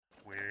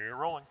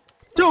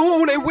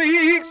Tony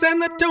Weeks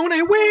and the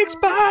Tony Weeks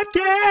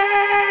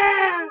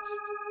Podcast,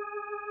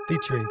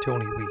 featuring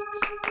Tony Weeks.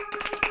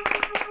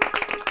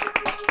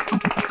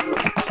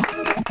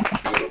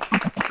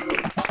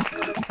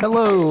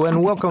 Hello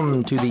and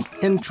welcome to the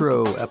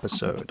intro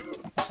episode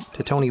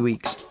to Tony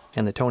Weeks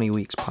and the Tony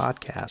Weeks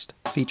Podcast,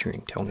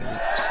 featuring Tony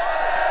Weeks.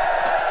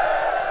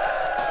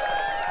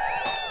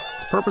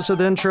 The purpose of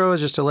the intro is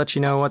just to let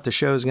you know what the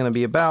show is going to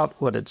be about,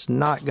 what it's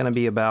not going to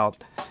be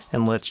about,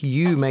 and let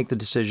you make the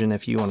decision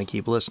if you want to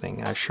keep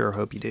listening. I sure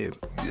hope you do.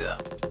 Yeah.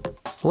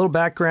 A little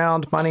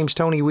background. My name's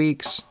Tony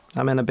Weeks.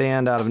 I'm in a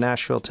band out of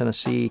Nashville,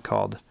 Tennessee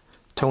called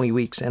Tony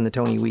Weeks and the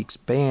Tony Weeks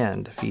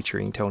Band,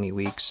 featuring Tony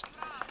Weeks.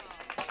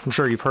 I'm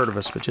sure you've heard of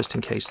us, but just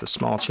in case the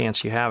small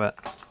chance you haven't,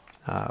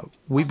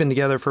 we've been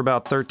together for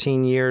about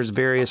 13 years,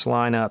 various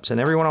lineups, and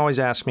everyone always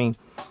asks me,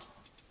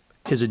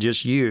 is it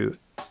just you?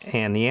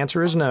 And the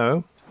answer is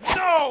no.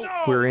 No!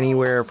 We're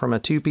anywhere from a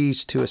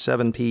 2-piece to a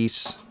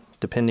 7-piece,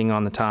 depending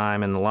on the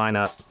time and the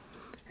lineup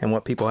and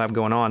what people have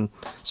going on.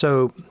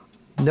 So,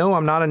 no,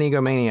 I'm not an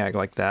egomaniac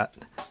like that.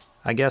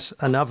 I guess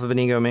enough of an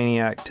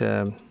egomaniac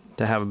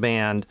to have a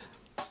band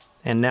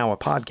and now a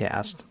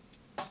podcast,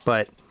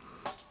 but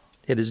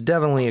it is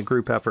definitely a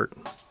group effort.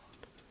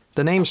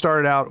 The name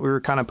started out, we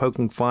were kind of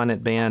poking fun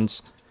at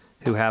bands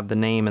who have the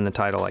name in the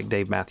title, like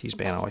Dave Matthews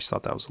Band. I always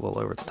thought that was a little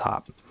over the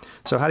top.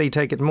 So how do you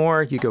take it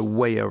more? You go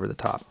way over the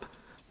top.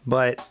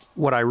 But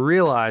what I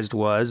realized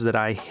was that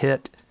I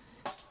hit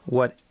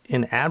what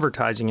in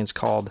advertising is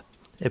called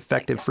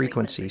effective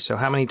frequency. So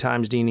how many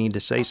times do you need to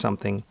say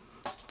something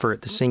for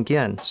it to sink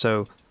in?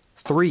 So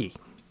 3.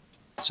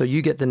 So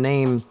you get the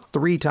name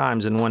 3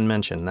 times in one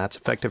mention. That's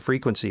effective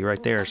frequency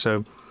right there.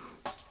 So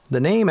the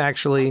name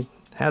actually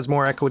has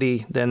more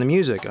equity than the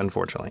music,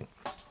 unfortunately.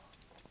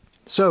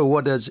 So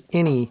what does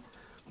any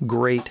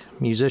great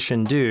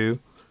musician do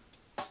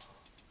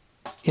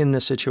in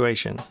this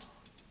situation?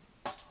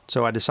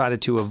 So I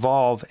decided to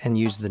evolve and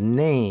use the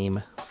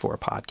name for a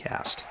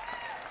podcast.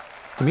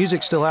 The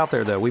music's still out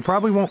there, though. We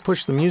probably won't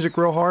push the music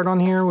real hard on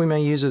here. We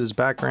may use it as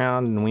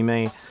background, and we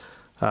may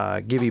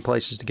give you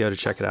places to go to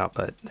check it out,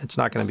 but it's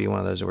not going to be one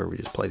of those where we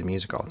just play the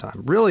music all the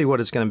time. Really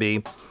what it's going to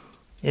be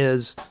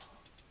is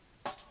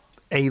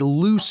a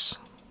loose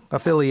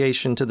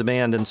affiliation to the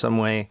band in some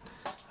way,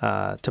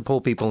 to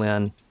pull people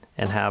in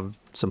and have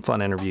some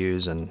fun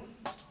interviews and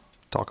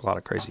talk a lot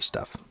of crazy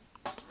stuff.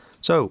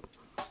 So,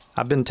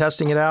 I've been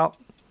testing it out,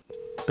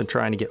 been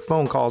trying to get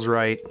phone calls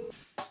right.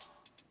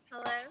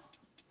 Hello?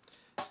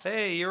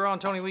 Hey, you're on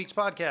Tony Weeks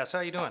Podcast. How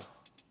you doing?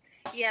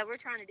 Yeah, we're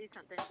trying to do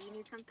something. Do you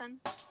need something?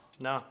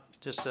 No,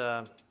 just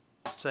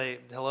say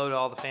hello to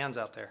all the fans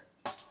out there.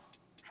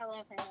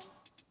 Hello, fam.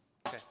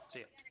 Okay,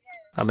 see ya.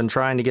 I've been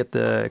trying to get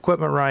the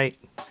equipment right.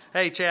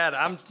 Hey, Chad,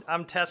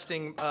 I'm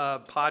testing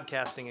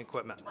podcasting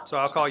equipment, so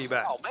I'll call you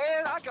back. Oh,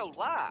 man, I go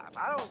live.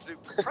 I don't do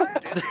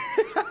practice.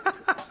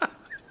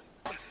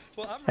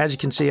 As you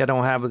can see, I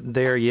don't have it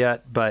there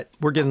yet, but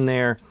we're getting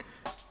there.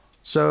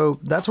 So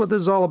that's what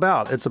this is all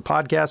about. It's a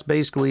podcast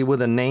basically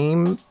with a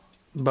name,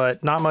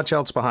 but not much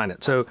else behind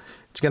it. So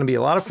it's going to be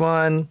a lot of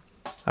fun.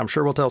 I'm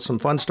sure we'll tell some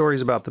fun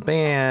stories about the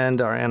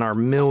band and our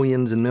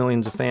millions and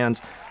millions of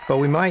fans. But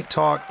we might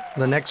talk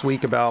the next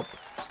week about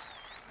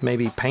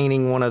maybe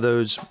painting one of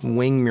those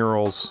wing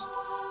murals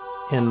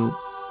in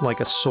like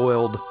a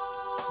soiled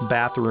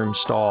bathroom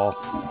stall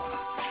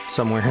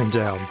somewhere in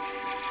town.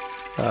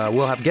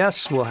 We'll have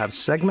guests, we'll have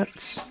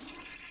segments,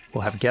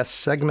 we'll have guest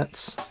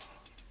segments.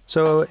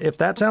 So if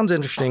that sounds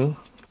interesting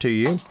to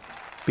you,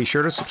 be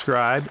sure to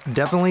subscribe.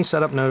 Definitely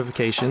set up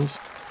notifications,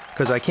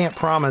 because I can't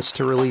promise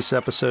to release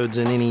episodes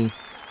in any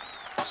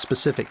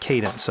specific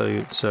cadence.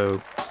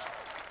 So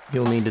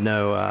you'll need to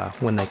know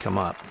when they come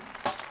up.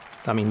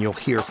 I mean, you'll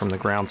hear from the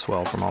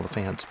groundswell from all the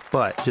fans,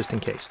 but just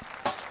in case,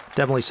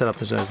 definitely set up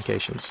those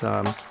notifications.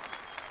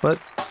 But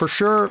for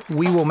sure,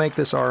 we will make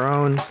this our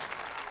own,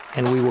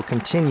 and we will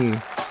continue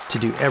to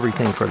do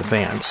everything for the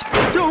fans.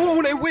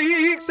 Tony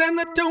Weeks and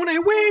the Tony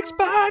Weeks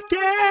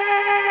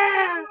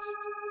Podcast,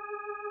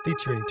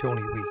 featuring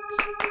Tony Weeks.